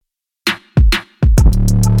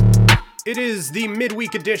It is the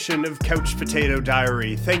midweek edition of Couch Potato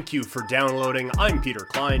Diary. Thank you for downloading. I'm Peter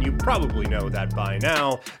Klein. You probably know that by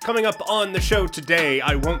now. Coming up on the show today,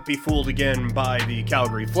 I won't be fooled again by the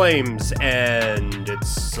Calgary Flames, and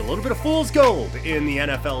it's a little bit of fool's gold in the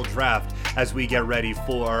NFL draft as we get ready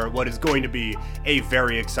for what is going to be a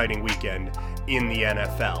very exciting weekend in the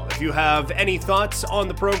NFL. If you have any thoughts on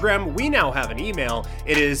the program, we now have an email.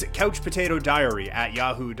 It is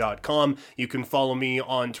couchpotatodiary@yahoo.com. You can follow me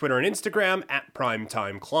on Twitter and Instagram at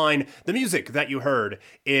PrimetimeKlein. The music that you heard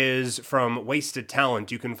is from Wasted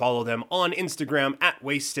Talent. You can follow them on Instagram at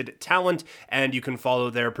Wasted Talent, and you can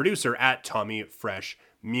follow their producer at Tommy Fresh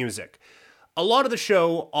Music. A lot of the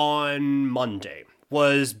show on Monday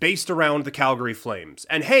was based around the Calgary Flames.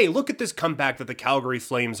 And hey, look at this comeback that the Calgary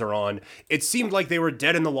Flames are on. It seemed like they were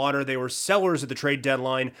dead in the water. They were sellers at the trade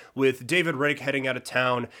deadline with David Rittich heading out of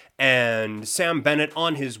town and Sam Bennett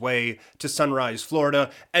on his way to Sunrise, Florida.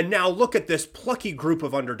 And now look at this plucky group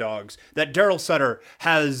of underdogs that Daryl Sutter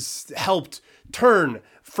has helped turn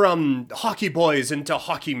from hockey boys into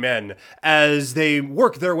hockey men as they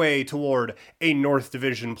work their way toward a North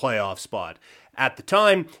Division playoff spot. At the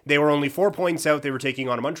time, they were only 4 points out. They were taking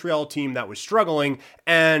on a Montreal team that was struggling,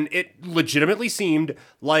 and it legitimately seemed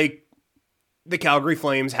like the Calgary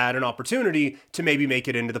Flames had an opportunity to maybe make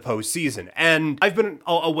it into the postseason. And I've been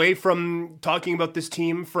away from talking about this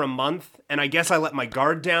team for a month, and I guess I let my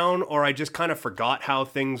guard down, or I just kind of forgot how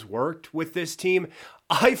things worked with this team.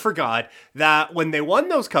 I forgot that when they won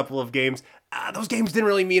those couple of games, those games didn't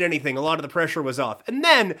really mean anything. A lot of the pressure was off. And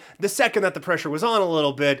then, the second that the pressure was on a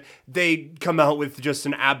little bit, they'd come out with just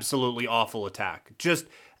an absolutely awful attack. Just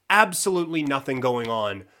absolutely nothing going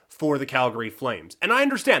on for the Calgary Flames. And I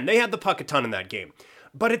understand, they had the puck a ton in that game.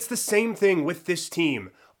 But it's the same thing with this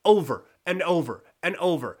team over and over and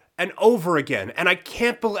over and over again. And I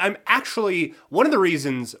can't believe, I'm actually, one of the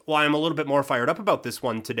reasons why I'm a little bit more fired up about this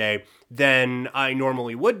one today than I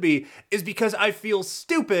normally would be is because I feel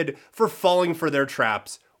stupid for falling for their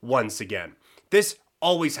traps once again. This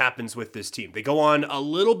always happens with this team. They go on a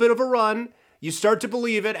little bit of a run, you start to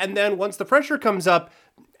believe it, and then once the pressure comes up,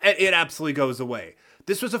 it absolutely goes away.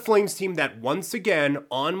 This was a Flames team that once again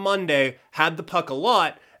on Monday had the puck a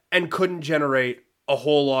lot and couldn't generate a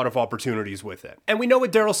whole lot of opportunities with it. And we know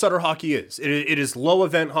what Daryl Sutter hockey is. It is low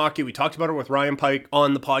event hockey. We talked about it with Ryan Pike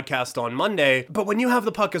on the podcast on Monday. But when you have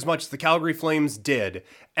the puck as much as the Calgary Flames did,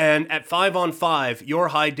 and at 5-on-5, your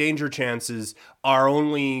high danger chances are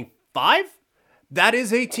only 5, that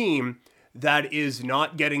is a team that is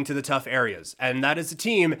not getting to the tough areas. And that is a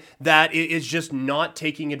team that is just not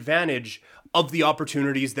taking advantage of the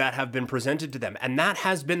opportunities that have been presented to them. And that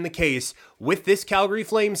has been the case with this Calgary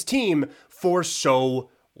Flames team for so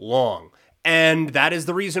long. And that is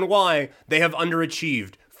the reason why they have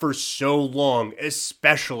underachieved for so long,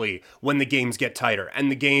 especially when the games get tighter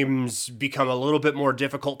and the games become a little bit more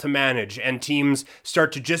difficult to manage and teams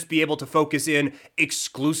start to just be able to focus in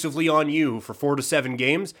exclusively on you for 4 to 7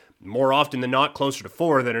 games, more often than not closer to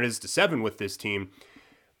 4 than it is to 7 with this team.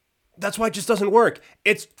 That's why it just doesn't work.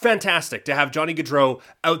 It's fantastic to have Johnny Gaudreau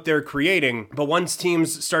out there creating, but once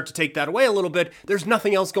teams start to take that away a little bit, there's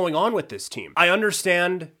nothing else going on with this team. I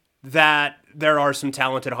understand that there are some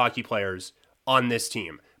talented hockey players on this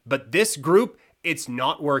team, but this group, it's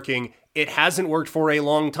not working. It hasn't worked for a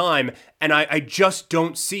long time, and I just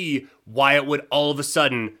don't see why it would all of a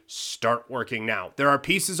sudden start working now. There are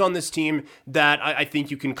pieces on this team that I think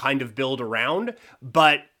you can kind of build around,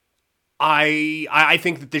 but I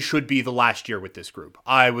think that this should be the last year with this group.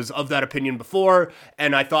 I was of that opinion before,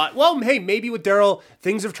 and I thought, well, hey, maybe with Daryl,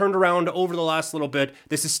 things have turned around over the last little bit.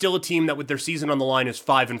 This is still a team that with their season on the line is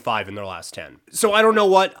 5-5 in their last 10. So I don't know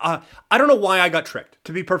why I got tricked,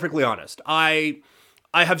 to be perfectly honest. I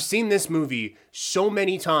have seen this movie so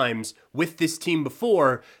many times with this team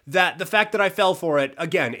before that the fact that I fell for it,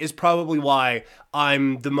 again, is probably why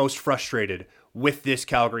I'm the most frustrated with this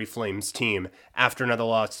Calgary Flames team after another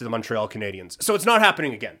loss to the Montreal Canadiens. So it's not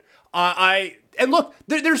happening again. And look,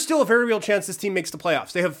 there's still a very real chance this team makes the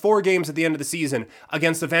playoffs. They have 4 games at the end of the season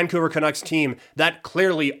against the Vancouver Canucks team that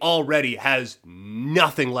clearly already has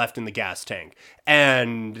nothing left in the gas tank.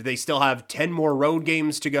 And they still have 10 more road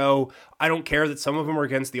games to go. I don't care that some of them are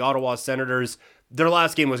against the Ottawa Senators. Their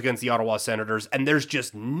last game was against the Ottawa Senators, and there's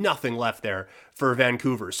just nothing left there for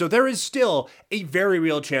Vancouver. So there is still a very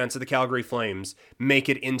real chance that the Calgary Flames make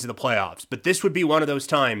it into the playoffs. But this would be one of those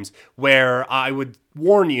times where I would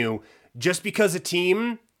warn you, just because a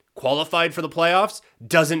team qualified for the playoffs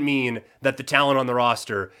doesn't mean that the talent on the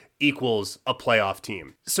roster equals a playoff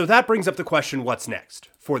team. So that brings up the question, what's next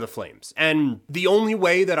for the Flames? And the only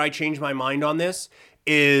way that I change my mind on this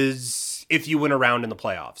is if you win a round in the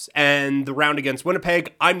playoffs. And the round against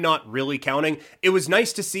Winnipeg, I'm not really counting. It was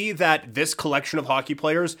nice to see that this collection of hockey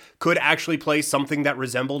players could actually play something that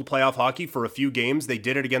resembled playoff hockey for a few games. They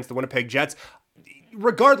did it against the Winnipeg Jets.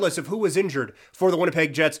 Regardless of who was injured for the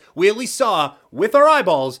Winnipeg Jets, we at least saw with our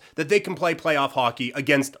eyeballs that they can play playoff hockey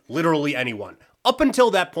against literally anyone. Up until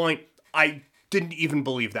that point, I didn't even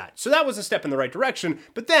believe that. So that was a step in the right direction.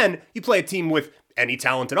 But then you play a team with any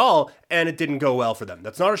talent at all, and it didn't go well for them.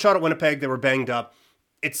 That's not a shot at Winnipeg. They were banged up.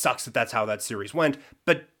 It sucks that that's how that series went,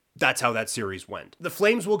 but that's how that series went. The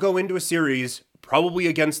Flames will go into a series probably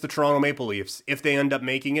against the Toronto Maple Leafs if they end up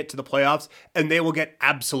making it to the playoffs, and they will get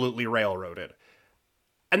absolutely railroaded.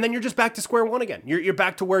 And then you're just back to square one again. You're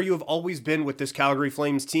back to where you have always been with this Calgary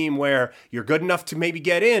Flames team, where you're good enough to maybe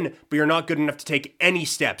get in, but you're not good enough to take any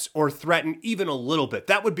steps or threaten even a little bit.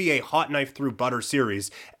 That would be a hot knife through butter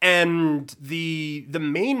series. And the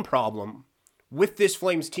main problem with this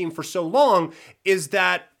Flames team for so long is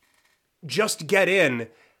that just get in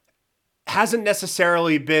hasn't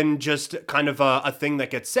necessarily been just kind of a thing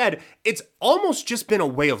that gets said. It's almost just been a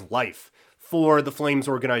way of life for the Flames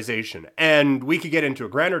organization. And we could get into a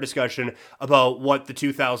grander discussion about what the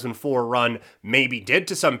 2004 run maybe did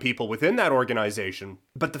to some people within that organization.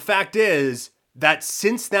 But the fact is that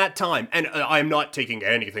since that time, and I'm not taking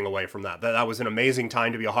anything away from that. That was an amazing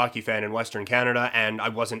time to be a hockey fan in Western Canada, and I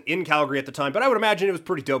wasn't in Calgary at the time, but I would imagine it was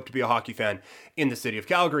pretty dope to be a hockey fan in the city of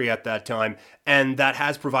Calgary at that time, and that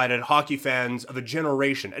has provided hockey fans of a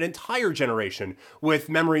generation, an entire generation, with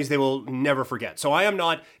memories they will never forget. So I am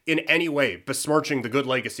not in any way besmirching the good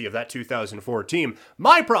legacy of that 2004 team.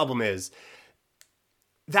 My problem is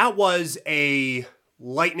that was a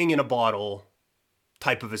lightning in a bottle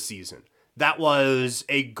type of a season. That was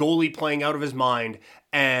a goalie playing out of his mind,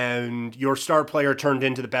 and your star player turned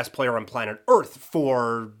into the best player on planet Earth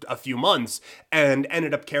for a few months and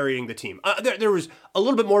ended up carrying the team. There was a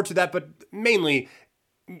little bit more to that, but mainly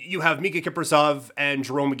you have Mika Kiprusoff and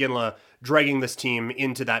Jarome Iginla dragging this team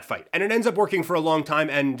into that fight. And it ends up working for a long time,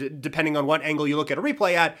 and depending on what angle you look at a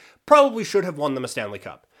replay at, probably should have won them a Stanley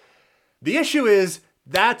Cup. The issue is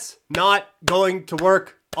that's not going to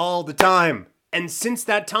work all the time. And since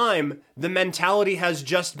that time, the mentality has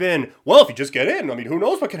just been, well, if you just get in, I mean, who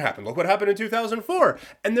knows what can happen? Look what happened in 2004.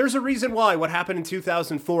 And there's a reason why what happened in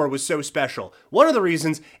 2004 was so special. One of the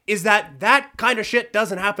reasons is that that kind of shit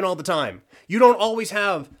doesn't happen all the time. You don't always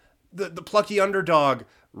have the plucky underdog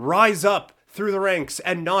rise up through the ranks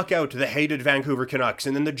and knock out the hated Vancouver Canucks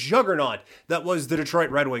and then the juggernaut that was the Detroit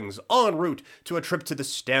Red Wings en route to a trip to the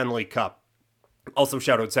Stanley Cup. Also,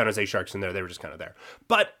 shout out San Jose Sharks in there. They were just kind of there.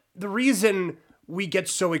 But the reason we get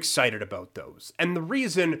so excited about those, and the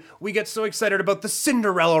reason we get so excited about the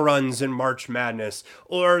Cinderella runs in March Madness,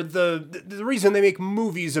 or the reason they make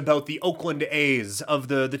movies about the Oakland A's of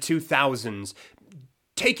the 2000s,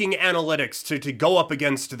 taking analytics to go up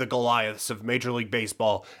against the Goliaths of Major League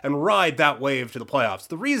Baseball and ride that wave to the playoffs.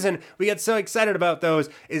 The reason we get so excited about those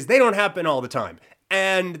is they don't happen all the time.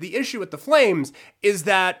 And the issue with the Flames is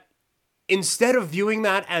that instead of viewing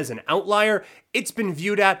that as an outlier, it's been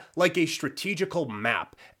viewed at like a strategical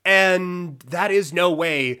map. And that is no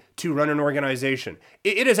way to run an organization.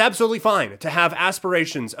 It is absolutely fine to have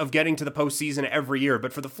aspirations of getting to the postseason every year,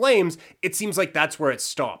 but for the Flames, it seems like that's where it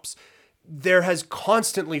stops. There has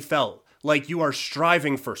constantly felt like you are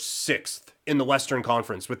striving for sixth in the Western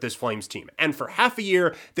Conference with this Flames team. And for half a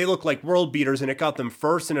year, they look like world beaters, and it got them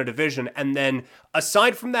first in a division. And then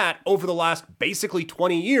aside from that, over the last basically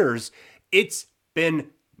 20 years, it's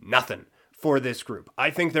been nothing for this group. I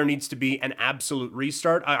think there needs to be an absolute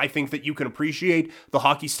restart. I think that you can appreciate the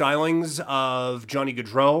hockey stylings of Johnny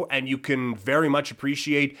Gaudreau, and you can very much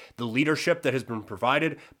appreciate the leadership that has been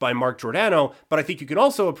provided by Mark Giordano, but I think you can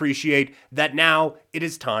also appreciate that now it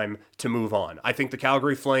is time to move on. I think the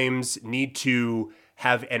Calgary Flames need to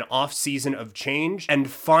have an off-season of change, and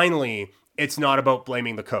finally, it's not about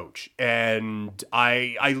blaming the coach. And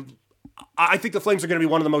I think the Flames are going to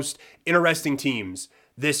be one of the most interesting teams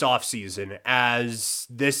this offseason, as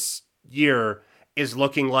this year is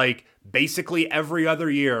looking like basically every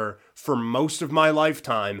other year for most of my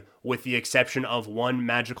lifetime, with the exception of one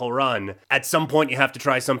magical run. At some point, you have to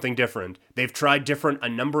try something different. They've tried different a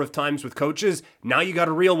number of times with coaches. Now you got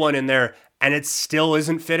a real one in there, and it still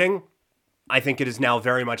isn't fitting. I think it is now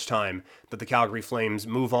very much time that the Calgary Flames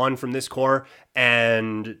move on from this core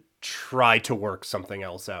and try to work something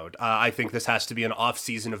else out. I think this has to be an off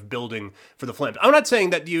season of building for the Flames. I'm not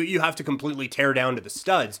saying that you have to completely tear down to the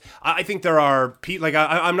studs. I think there are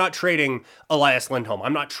I'm not trading Elias Lindholm.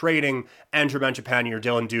 I'm not trading Andrew Mangiapane or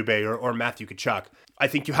Dylan Dubé or Matthew Tkachuk. I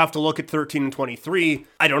think you have to look at 13 and 23.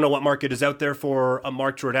 I don't know what market is out there for a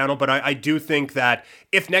Mark Giordano, but I do think that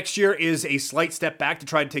if next year is a slight step back to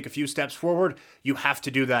try to take a few steps forward, you have to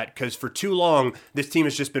do that, because for too long, this team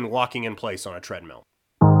has just been walking in place on a treadmill.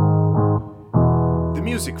 The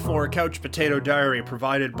music for Couch Potato Diary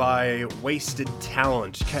provided by Wasted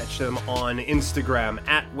Talent. Catch them on Instagram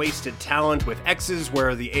at Wasted Talent with X's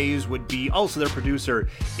where the A's would be. Also, their producer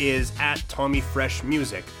is at Tommy Fresh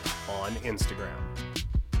Music on Instagram.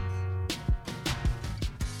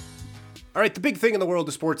 All right, the big thing in the world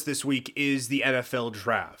of sports this week is the NFL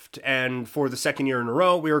draft. And for the second year in a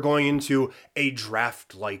row, we are going into a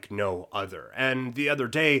draft like no other. And the other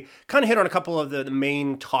day, kind of hit on a couple of the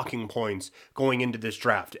main talking points going into this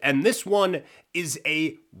draft. And this one is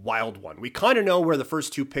a wild one. We kind of know where the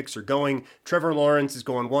first two picks are going. Trevor Lawrence is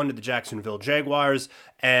going 1 to the Jacksonville Jaguars,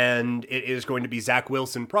 and it is going to be Zach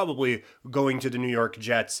Wilson probably going to the New York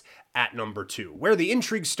Jets at number 2. Where the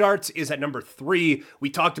intrigue starts is at number 3. We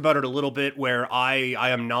talked about it a little bit, where I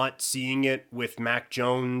am not seeing it with Mac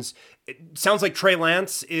Jones. It sounds like Trey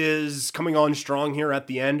Lance is coming on strong here at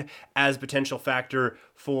the end as potential factor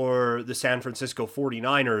for the San Francisco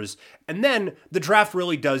 49ers. And then the draft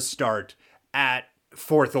really does start at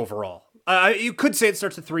 4th overall. You could say it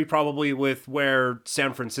starts at 3 probably with where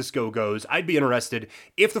San Francisco goes. I'd be interested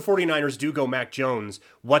if the 49ers do go Mac Jones,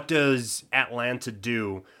 what does Atlanta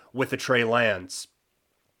do with a Trey Lance?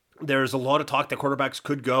 There's a lot of talk that quarterbacks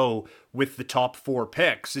could go with the top 4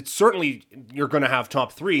 picks. It's certainly, you're going to have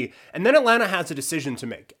top 3. And then Atlanta has a decision to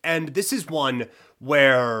make. And this is one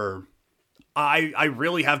where I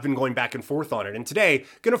really have been going back and forth on it. And today,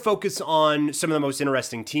 going to focus on some of the most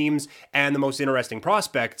interesting teams and the most interesting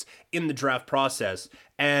prospects in the draft process.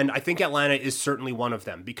 And I think Atlanta is certainly one of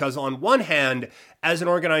them. Because on one hand, as an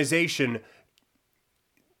organization,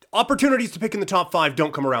 opportunities to pick in the top 5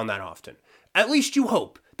 don't come around that often. At least you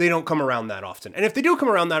hope they don't come around that often. And if they do come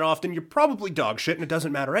around that often, you're probably dog shit and it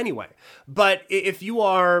doesn't matter anyway. But if you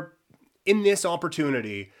are in this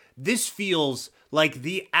opportunity, this feels like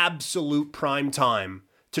the absolute prime time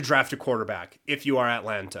to draft a quarterback if you are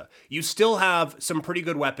Atlanta. You still have some pretty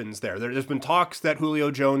good weapons there. There's been talks that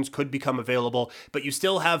Julio Jones could become available, but you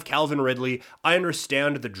still have Calvin Ridley. I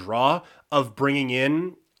understand the draw of bringing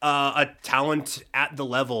in a talent at the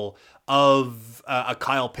level of a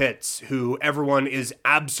Kyle Pitts, who everyone is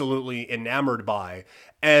absolutely enamored by,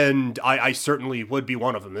 and I certainly would be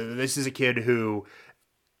one of them. This is a kid who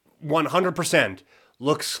 100%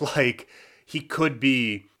 looks like he could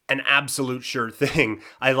be an absolute sure thing.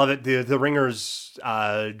 I love it. The Ringers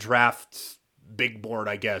draft big board,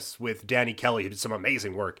 I guess, with Danny Kelly, who did some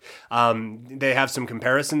amazing work. They have some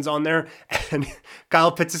comparisons on there, and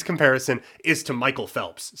Kyle Pitts' comparison is to Michael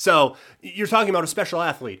Phelps. So you're talking about a special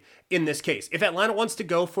athlete in this case. If Atlanta wants to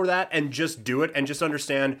go for that and just do it and just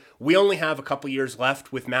understand we only have a couple years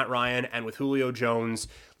left with Matt Ryan and with Julio Jones,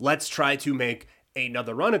 let's try to make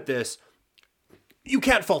another run at this, you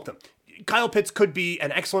can't fault them. Kyle Pitts could be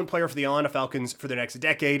an excellent player for the Atlanta Falcons for the next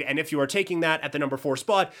decade, and if you are taking that at the number 4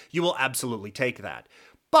 spot, you will absolutely take that.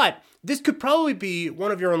 But this could probably be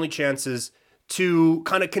one of your only chances to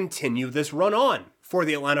kind of continue this run on for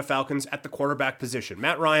the Atlanta Falcons at the quarterback position.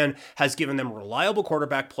 Matt Ryan has given them reliable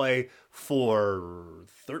quarterback play for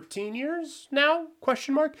 13 years now?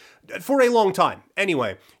 For a long time.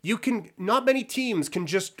 Anyway, not many teams can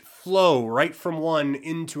just flow right from one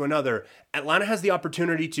into another. Atlanta has the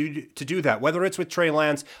opportunity to do that, whether it's with Trey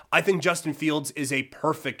Lance. I think Justin Fields is a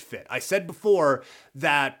perfect fit. I said before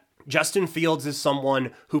that Justin Fields is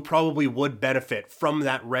someone who probably would benefit from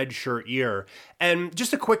that red shirt year. And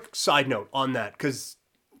just a quick side note on that, because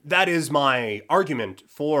that is my argument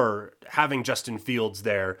for having Justin Fields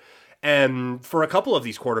there. And for a couple of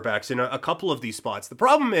these quarterbacks in a couple of these spots, the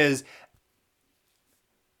problem is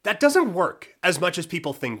that doesn't work as much as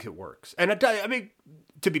people think it works. And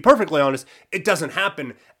to be perfectly honest, it doesn't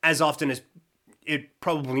happen as often as it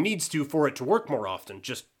probably needs to for it to work more often.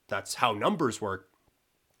 Just that's how numbers work.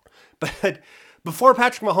 But before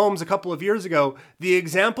Patrick Mahomes a couple of years ago, the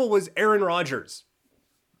example was Aaron Rodgers.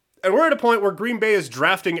 And we're at a point where Green Bay is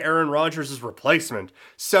drafting Aaron Rodgers' replacement.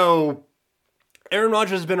 So Aaron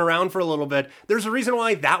Rodgers has been around for a little bit. There's a reason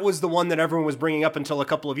why that was the one that everyone was bringing up until a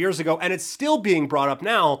couple of years ago, and it's still being brought up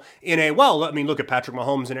now look at Patrick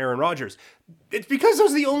Mahomes and Aaron Rodgers. It's because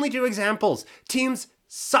those are the only 2 examples. Teams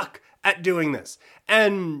suck at doing this.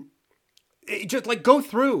 And just go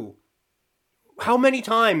through How many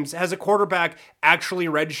times has a quarterback actually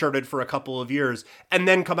redshirted for a couple of years and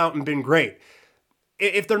then come out and been great?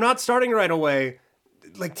 If they're not starting right away,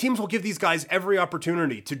 like, teams will give these guys every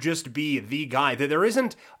opportunity to just be the guy. There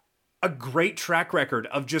isn't a great track record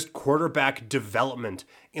of just quarterback development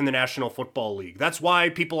in the National Football League. That's why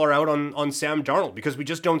people are out on Sam Darnold, because we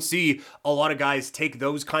just don't see a lot of guys take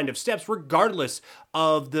those kind of steps, regardless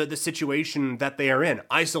of the situation that they are in.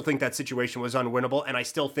 I still think that situation was unwinnable, and I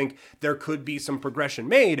still think there could be some progression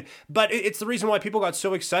made, but it's the reason why people got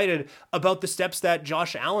so excited about the steps that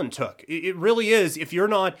Josh Allen took. It really is. If you're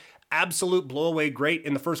not absolute blowaway great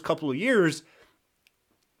in the first couple of years,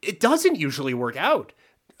 it doesn't usually work out.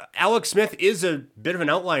 Alex Smith is a bit of an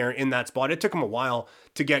outlier in that spot. It took him a while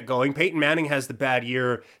to get going. Peyton Manning has the bad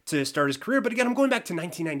year to start his career, but again, I'm going back to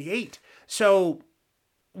 1998. So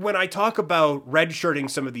when I talk about redshirting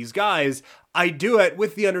some of these guys, I do it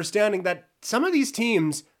with the understanding that some of these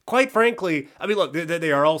teams, quite frankly, I mean, look,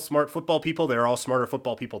 they are all smart football people. They're all smarter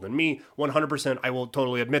football people than me. 100%, I will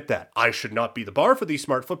totally admit that. I should not be the bar for these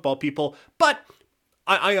smart football people, but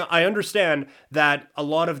I understand that a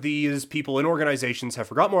lot of these people in organizations have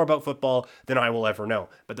forgot more about football than I will ever know.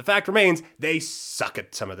 But the fact remains, they suck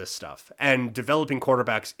at some of this stuff, and developing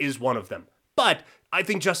quarterbacks is one of them. But I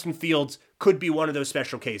think Justin Fields could be one of those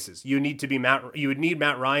special cases. You would need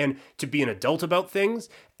Matt Ryan to be an adult about things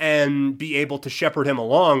and be able to shepherd him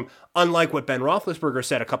along, unlike what Ben Roethlisberger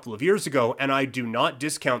said a couple of years ago. And I do not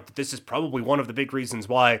discount that this is probably one of the big reasons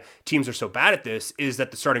why teams are so bad at this, is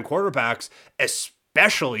that the starting quarterbacks,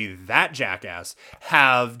 especially that jackass,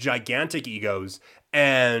 have gigantic egos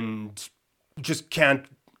and just can't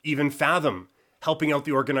even fathom helping out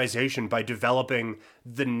the organization by developing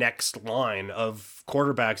the next line of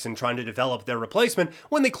quarterbacks and trying to develop their replacement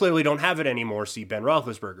when they clearly don't have it anymore. See Ben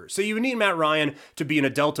Roethlisberger. So you need Matt Ryan to be an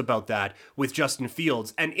adult about that with Justin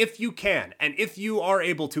Fields. And if you can, and if you are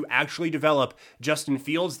able to actually develop Justin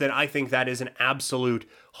Fields, then I think that is an absolute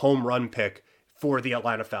home run pick for the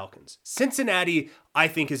Atlanta Falcons. Cincinnati, I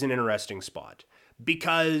think, is an interesting spot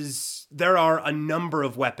because there are a number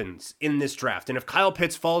of weapons in this draft. And if Kyle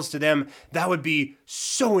Pitts falls to them, that would be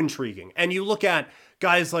so intriguing. And you look at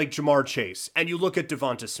guys like Jamar Chase, and you look at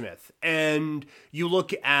Devonta Smith, and you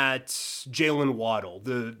look at Jalen Waddle,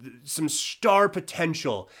 some star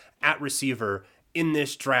potential at receiver in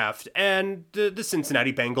this draft. And the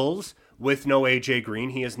Cincinnati Bengals, with no AJ Green,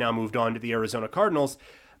 he has now moved on to the Arizona Cardinals.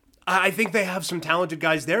 I think they have some talented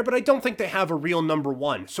guys there, but I don't think they have a real number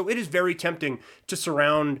one. So it is very tempting to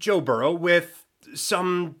surround Joe Burrow with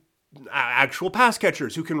some actual pass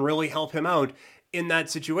catchers who can really help him out in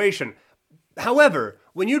that situation. However,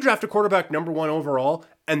 when you draft a quarterback number one overall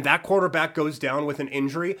and that quarterback goes down with an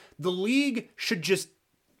injury, the league should just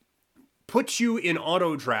put you in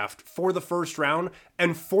auto draft for the first round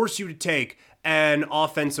and force you to take an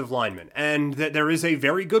offensive lineman. And there is a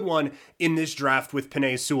very good one in this draft with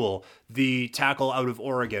Penei Sewell, the tackle out of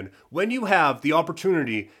Oregon. When you have the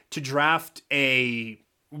opportunity to draft a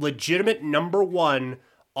legitimate number one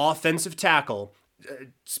offensive tackle,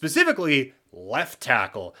 specifically left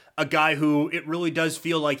tackle, a guy who it really does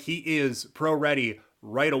feel like he is pro ready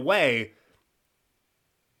right away,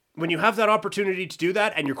 when you have that opportunity to do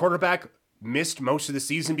that and your quarterback missed most of the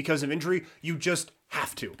season because of injury, you just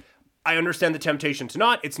have to. I understand the temptation to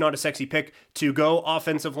not. It's not a sexy pick to go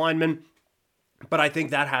offensive lineman, but I think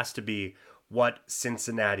that has to be what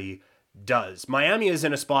Cincinnati does. Miami is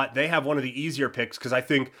in a spot, they have one of the easier picks because I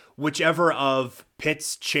think whichever of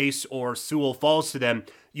Pitts, Chase, or Sewell falls to them,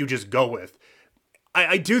 you just go with.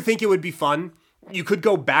 I do think it would be fun. You could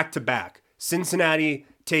go back to back. Cincinnati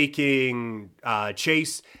taking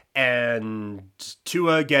Chase and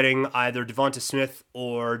Tua getting either Devonta Smith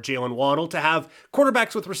or Jalen Waddle to have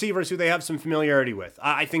quarterbacks with receivers who they have some familiarity with.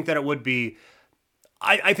 I think that it would be,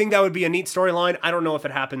 I think that would be a neat storyline. I don't know if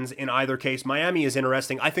it happens in either case. Miami is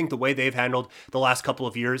interesting. I think the way they've handled the last couple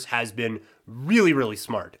of years has been really, really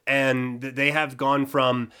smart. And they have gone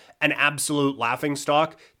from an absolute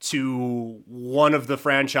laughingstock to one of the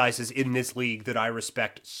franchises in this league that I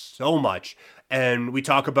respect so much. And we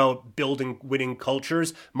talk about building winning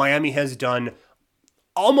cultures. Miami has done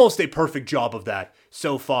almost a perfect job of that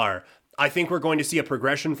so far. I think we're going to see a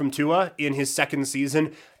progression from Tua in his second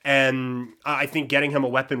season, and I think getting him a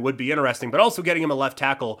weapon would be interesting, but also getting him a left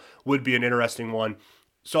tackle would be an interesting one.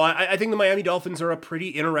 So I think the Miami Dolphins are a pretty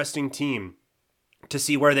interesting team to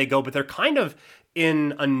see where they go, but they're kind of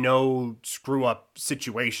in a no screw-up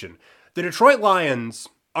situation. The Detroit Lions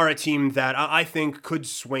are a team that I think could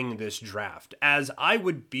swing this draft, as I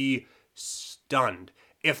would be stunned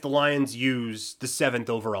if the Lions use the 7th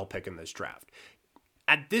overall pick in this draft.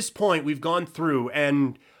 At this point, we've gone through,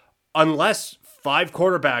 and unless 5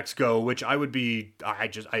 quarterbacks go, which I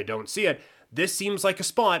don't see it. This seems like a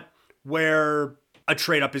spot where a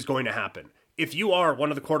trade up is going to happen. If you are one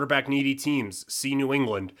of the quarterback needy teams, see New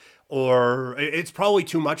England, or it's probably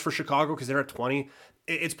too much for Chicago because they're at 20.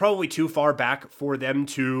 It's probably too far back for them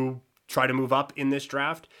to try to move up in this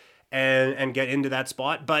draft and get into that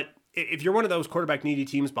spot. But if you're one of those quarterback needy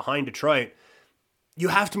teams behind Detroit, you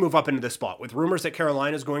have to move up into this spot with rumors that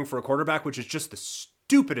Carolina's going for a quarterback, which is just the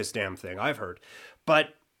stupidest damn thing I've heard.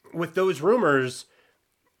 But with those rumors,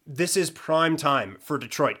 this is prime time for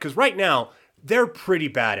Detroit because right now they're pretty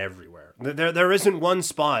bad everywhere. There isn't one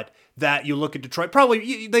spot that you look at Detroit.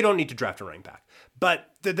 Probably they don't need to draft a running back,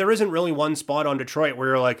 but there isn't really one spot on Detroit where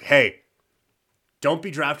you're like, hey, don't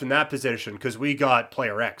be drafting that position because we got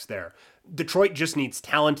player X there. Detroit just needs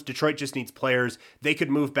talent. Detroit just needs players. They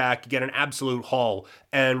could move back, get an absolute haul,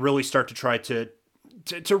 and really start to try to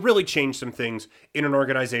really change some things in an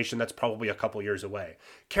organization that's probably a couple years away.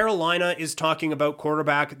 Carolina is talking about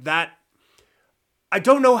quarterback. That I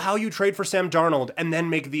don't know how you trade for Sam Darnold and then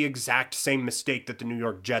make the exact same mistake that the New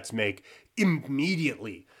York Jets make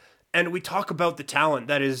immediately. And we talk about the talent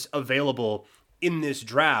that is available in this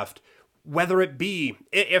draft, whether it be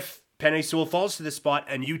if Penei Sewell falls to this spot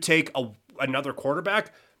and you take another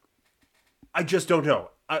quarterback, I just don't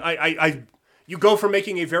know. You go from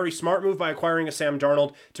making a very smart move by acquiring a Sam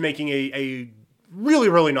Darnold to making a really,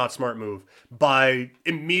 really not smart move by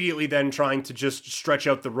immediately then trying to just stretch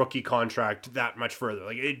out the rookie contract that much further.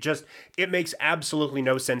 Like it makes absolutely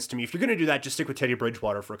no sense to me. If you're going to do that, just stick with Teddy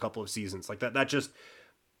Bridgewater for a couple of seasons. Like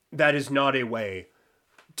that is not a way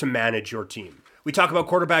to manage your team. We talk about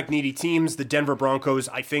quarterback needy teams. The Denver Broncos,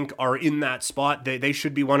 I think, are in that spot. They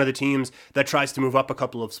should be one of the teams that tries to move up a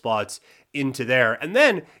couple of spots into there. And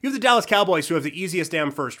then you have the Dallas Cowboys, who have the easiest damn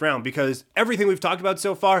first round because everything we've talked about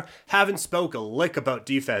so far haven't spoke a lick about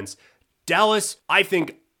defense. Dallas, I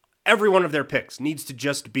think every one of their picks needs to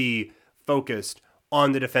just be focused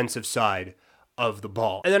on the defensive side of the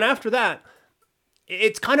ball. And then after that,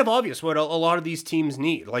 it's kind of obvious what a lot of these teams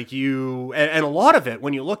need. And a lot of it,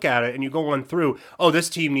 when you look at it and you go on through, oh, this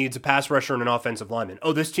team needs a pass rusher and an offensive lineman.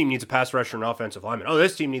 Oh, this team needs a pass rusher and an offensive lineman. Oh,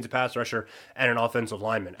 this team needs a pass rusher and an offensive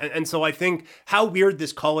lineman. And so I think how weird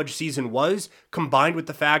this college season was, combined with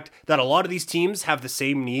the fact that a lot of these teams have the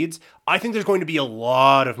same needs, I think there's going to be a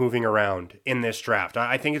lot of moving around in this draft.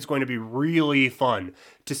 I think it's going to be really fun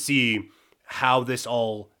to see how this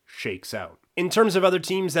all shakes out. In terms of other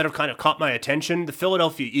teams that have kind of caught my attention, the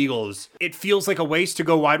Philadelphia Eagles, it feels like a waste to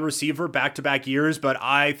go wide receiver back-to-back years, but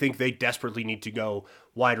I think they desperately need to go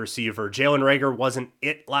wide receiver. Jalen Reagor wasn't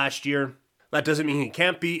it last year. That doesn't mean he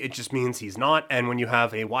can't be, it just means he's not. And when you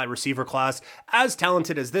have a wide receiver class as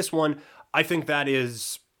talented as this one, I think that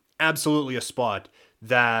is absolutely a spot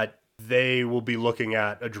that they will be looking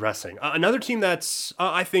at addressing. Another team that's,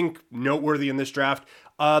 I think, noteworthy in this draft,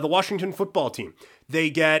 the Washington football team. They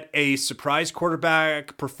get a surprise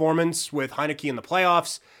quarterback performance with Heineke in the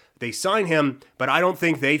playoffs. They sign him, but I don't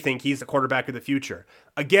think they think he's the quarterback of the future.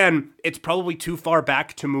 Again, it's probably too far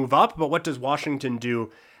back to move up, but what does Washington do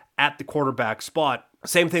at the quarterback spot?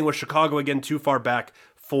 Same thing with Chicago, again, too far back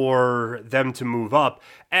for them to move up.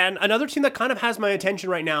 And another team that kind of has my attention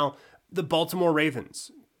right now, the Baltimore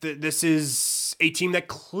Ravens. This is a team that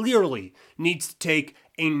clearly needs to take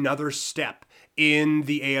another step in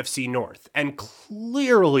the AFC North and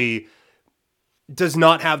clearly does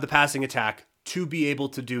not have the passing attack to be able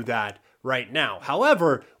to do that right now.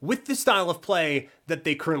 However, with the style of play that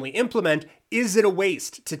they currently implement, is it a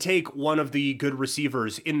waste to take one of the good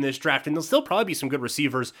receivers in this draft? And there'll still probably be some good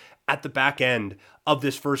receivers at the back end of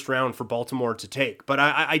this first round for Baltimore to take. But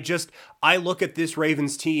I look at this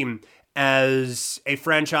Ravens team as a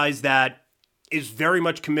franchise that is very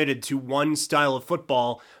much committed to one style of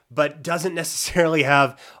football, but doesn't necessarily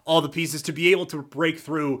have all the pieces to be able to break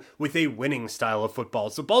through with a winning style of football.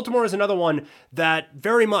 So Baltimore is another one that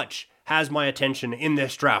very much has my attention in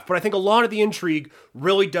this draft. But I think a lot of the intrigue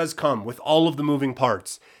really does come with all of the moving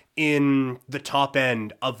parts in the top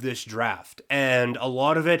end of this draft. And a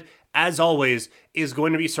lot of it, as always, is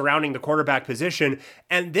going to be surrounding the quarterback position.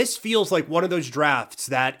 And this feels like one of those drafts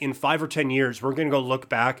that in 5 or 10 years, we're going to go look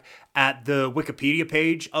back at the Wikipedia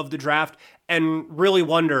page of the draft and really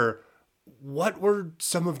wonder, what were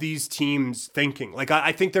some of these teams thinking? Like,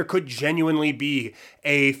 I think there could genuinely be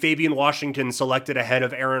a Fabian Washington selected ahead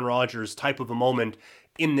of Aaron Rodgers type of a moment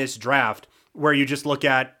in this draft where you just look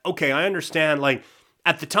at, okay, I understand, like,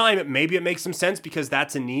 at the time, maybe it makes some sense because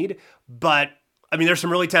that's a need, but I mean, there's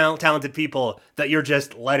some really talented people that you're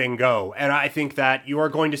just letting go. And I think that you are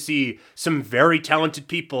going to see some very talented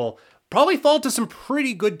people probably fall to some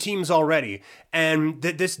pretty good teams already. And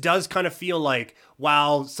this does kind of feel like,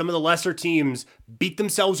 while some of the lesser teams beat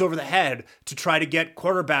themselves over the head to try to get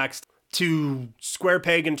quarterbacks to square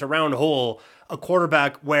peg into round hole, a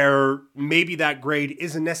quarterback where maybe that grade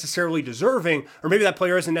isn't necessarily deserving, or maybe that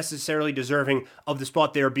player isn't necessarily deserving of the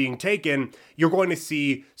spot they're being taken, you're going to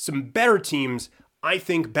see some better teams, I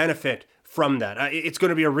think, benefit from that. It's going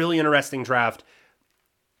to be a really interesting draft.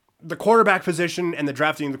 The quarterback position and the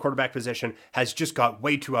drafting of the quarterback position has just got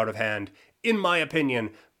way too out of hand, in my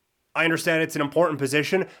opinion. I understand it's an important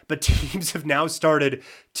position, but teams have now started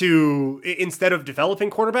to, instead of developing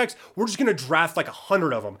quarterbacks, we're just going to draft like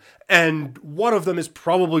 100 of them. And one of them is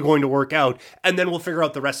probably going to work out, and then we'll figure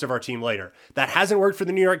out the rest of our team later. That hasn't worked for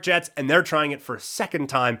the New York Jets, and they're trying it for a second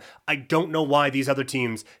time. I don't know why these other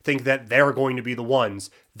teams think that they're going to be the ones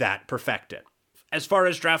that perfect it. As far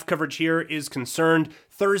as draft coverage here is concerned,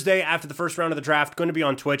 Thursday after the first round of the draft, going to be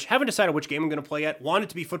on Twitch. Haven't decided which game I'm going to play yet. Want it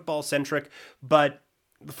to be football-centric, but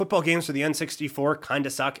the football games for the N64 kind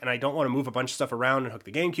of suck, and I don't want to move a bunch of stuff around and hook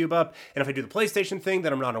the GameCube up. And if I do the PlayStation thing,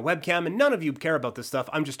 then I'm not on a webcam, and none of you care about this stuff.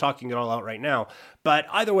 I'm just talking it all out right now. But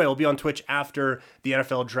either way, we'll be on Twitch after the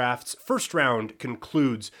NFL draft's first round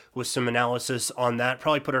concludes with some analysis on that.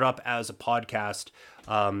 Probably put it up as a podcast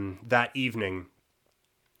that evening.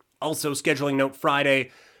 Also, scheduling note,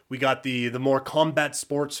 Friday, we got the more combat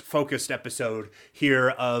sports focused episode here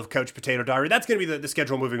of Couch Potato Diary. That's going to be the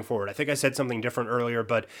schedule moving forward. I think I said something different earlier,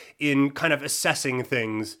 but in kind of assessing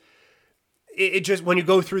things, it just, when you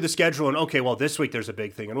go through the schedule and, okay, well, this week there's a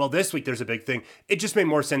big thing, and well, this week there's a big thing, it just made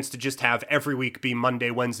more sense to just have every week be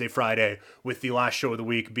Monday, Wednesday, Friday, with the last show of the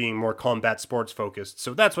week being more combat sports focused.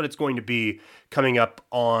 So that's what it's going to be coming up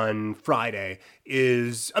on Friday,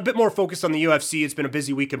 is a bit more focused on the UFC. It's been a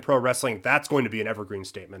busy week in pro wrestling. That's going to be an evergreen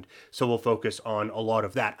statement. So we'll focus on a lot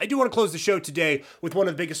of that. I do want to close the show today with one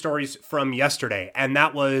of the biggest stories from yesterday, and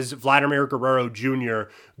that was Vladimir Guerrero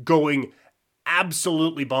Jr. going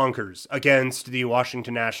absolutely bonkers against the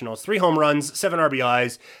Washington Nationals. 3 home runs, 7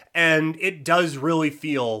 RBIs, and it does really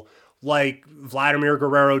feel like Vladimir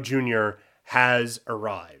Guerrero Jr. has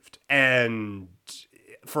arrived. And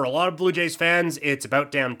for a lot of Blue Jays fans, it's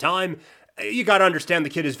about damn time. You got to understand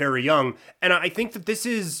the kid is very young, and I think that this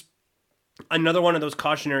is another one of those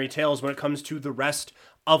cautionary tales when it comes to the rest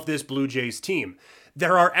of this Blue Jays team.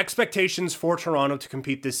 There are expectations for Toronto to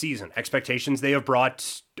compete this season, expectations they have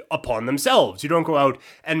brought upon themselves. You don't go out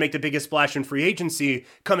and make the biggest splash in free agency,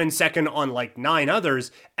 come in second on like 9 others,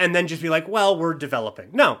 and then just be like, well, we're developing.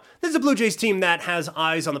 No, this is a Blue Jays team that has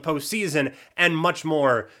eyes on the postseason and much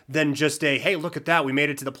more than just a, hey, look at that, we made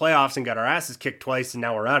it to the playoffs and got our asses kicked twice and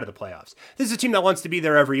now we're out of the playoffs. This is a team that wants to be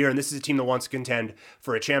there every year, and this is a team that wants to contend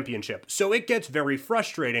for a championship. So it gets very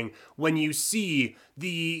frustrating when you see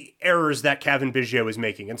the errors that Cavan Biggio is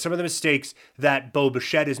making and some of the mistakes that Bo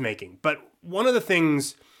Bichette is making. But one of the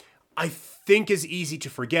things I think is easy to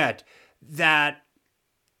forget, that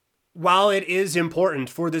while it is important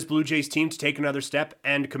for this Blue Jays team to take another step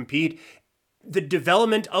and compete, the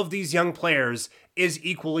development of these young players is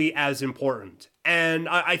equally as important. And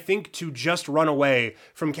I think to just run away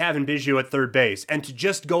from Cavan Biggio at third base and to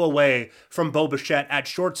just go away from Bo Bichette at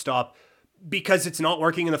shortstop because it's not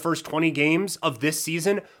working in the first 20 games of this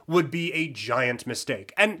season would be a giant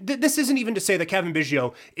mistake. And this isn't even to say that Cavan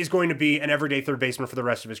Biggio is going to be an everyday third baseman for the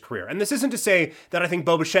rest of his career. And this isn't to say that I think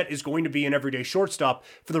Bo Bichette is going to be an everyday shortstop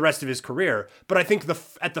for the rest of his career. But I think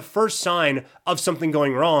at the first sign of something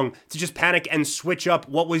going wrong, to just panic and switch up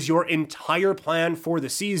what was your entire plan for the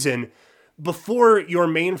season before your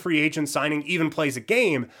main free agent signing even plays a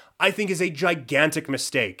game, I think is a gigantic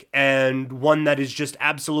mistake, and one that is just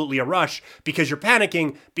absolutely a rush because you're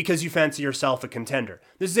panicking because you fancy yourself a contender.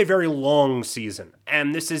 This is a very long season,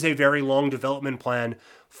 and this is a very long development plan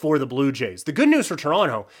for the Blue Jays. The good news for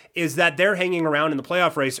Toronto is that they're hanging around in the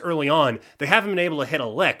playoff race early on. They haven't been able to hit a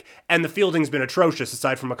lick, and the fielding's been atrocious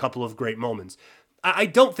aside from a couple of great moments. I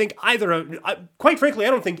don't think quite frankly, I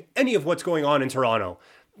don't think any of what's going on in Toronto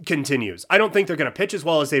continues. I don't think they're going to pitch as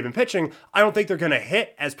well as they've been pitching. I don't think they're going to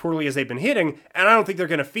hit as poorly as they've been hitting. And I don't think they're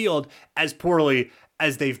going to field as poorly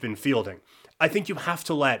as they've been fielding. I think you have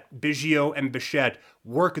to let Biggio and Bichette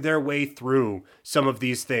work their way through some of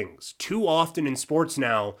these things. Too often in sports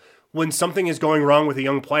now, when something is going wrong with a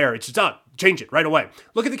young player, it's just, change it right away.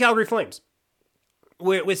 Look at the Calgary Flames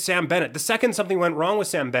with Sam Bennett. The second something went wrong with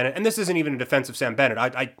Sam Bennett, and this isn't even a defense of Sam Bennett,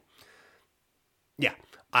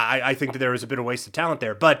 I think that there was a bit of wasted talent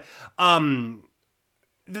there. But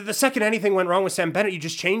the second anything went wrong with Sam Bennett, you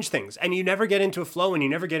just change things. And you never get into a flow and you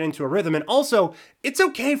never get into a rhythm. And also, it's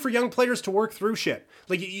okay for young players to work through shit.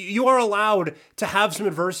 Like, you are allowed to have some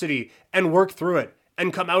adversity and work through it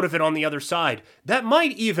and come out of it on the other side. That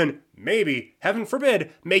might even, maybe, heaven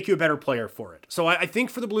forbid, make you a better player for it. So I think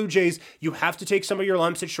for the Blue Jays, you have to take some of your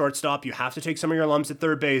lumps at shortstop. You have to take some of your lumps at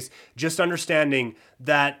third base, just understanding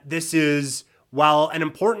that this is, while an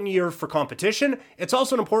important year for competition, it's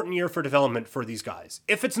also an important year for development for these guys.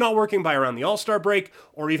 If it's not working by around the All-Star break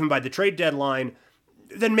or even by the trade deadline,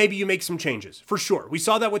 then maybe you make some changes, for sure. We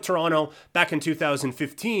saw that with Toronto back in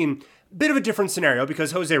 2015. Bit of a different scenario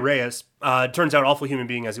because Jose Reyes, turns out awful human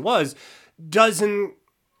being as he was, doesn't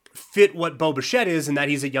fit what Bo Bichette is in that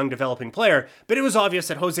he's a young developing player, but it was obvious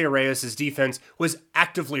that Jose Reyes' defense was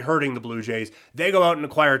actively hurting the Blue Jays. They go out and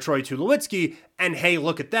acquire Troy Tulowitzki, and hey,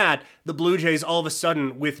 look at that. The Blue Jays all of a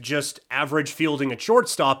sudden, with just average fielding at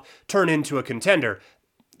shortstop, turn into a contender.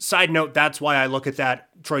 Side note, that's why I look at that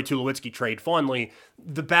Troy Tulowitzki trade fondly.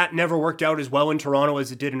 The bat never worked out as well in Toronto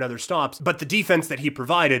as it did in other stops, but the defense that he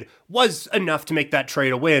provided was enough to make that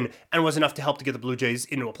trade a win and was enough to help to get the Blue Jays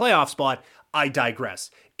into a playoff spot. I digress.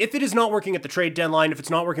 If it is not working at the trade deadline, if it's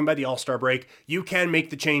not working by the All-Star break, you can make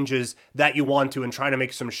the changes that you want to and try to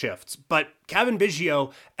make some shifts. But Cavan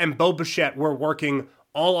Biggio and Bo Bichette were working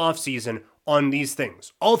all offseason on these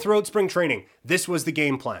things. All throughout spring training, this was the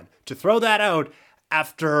game plan. To throw that out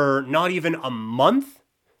after not even a month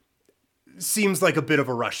seems like a bit of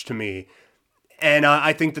a rush to me. And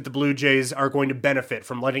I think that the Blue Jays are going to benefit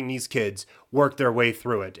from letting these kids work their way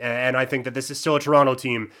through it. And I think that this is still a Toronto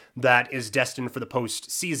team that is destined for the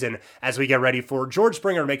postseason as we get ready for George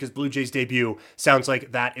Springer to make his Blue Jays debut. Sounds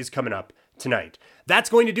like that is coming up tonight. That's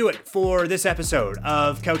going to do it for this episode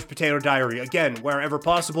of Couch Potato Diary. Again, wherever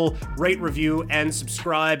possible, rate, review, and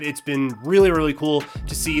subscribe. It's been really, really cool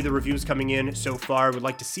to see the reviews coming in so far. Would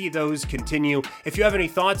like to see those continue. If you have any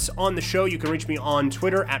thoughts on the show, you can reach me on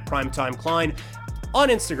Twitter at PrimetimeKlein. On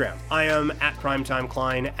Instagram, I am at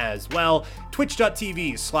PrimetimeKlein as well.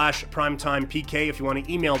 Twitch.tv/PrimetimePK. If you want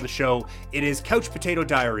to email the show, it is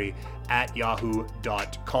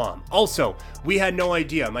couchpotatodiary@yahoo.com. Also, We Had No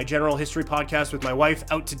Idea, my general history podcast with my wife,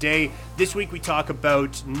 out today. This week we talk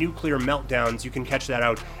about nuclear meltdowns. You can catch that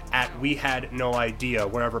out at We Had No Idea,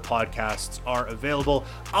 wherever podcasts are available.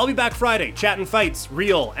 I'll be back Friday, chatting fights,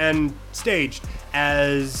 real and staged,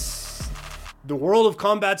 as the world of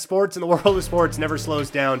combat sports and the world of sports never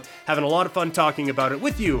slows down. Having a lot of fun talking about it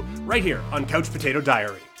with you right here on Couch Potato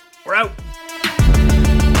Diary. We're out.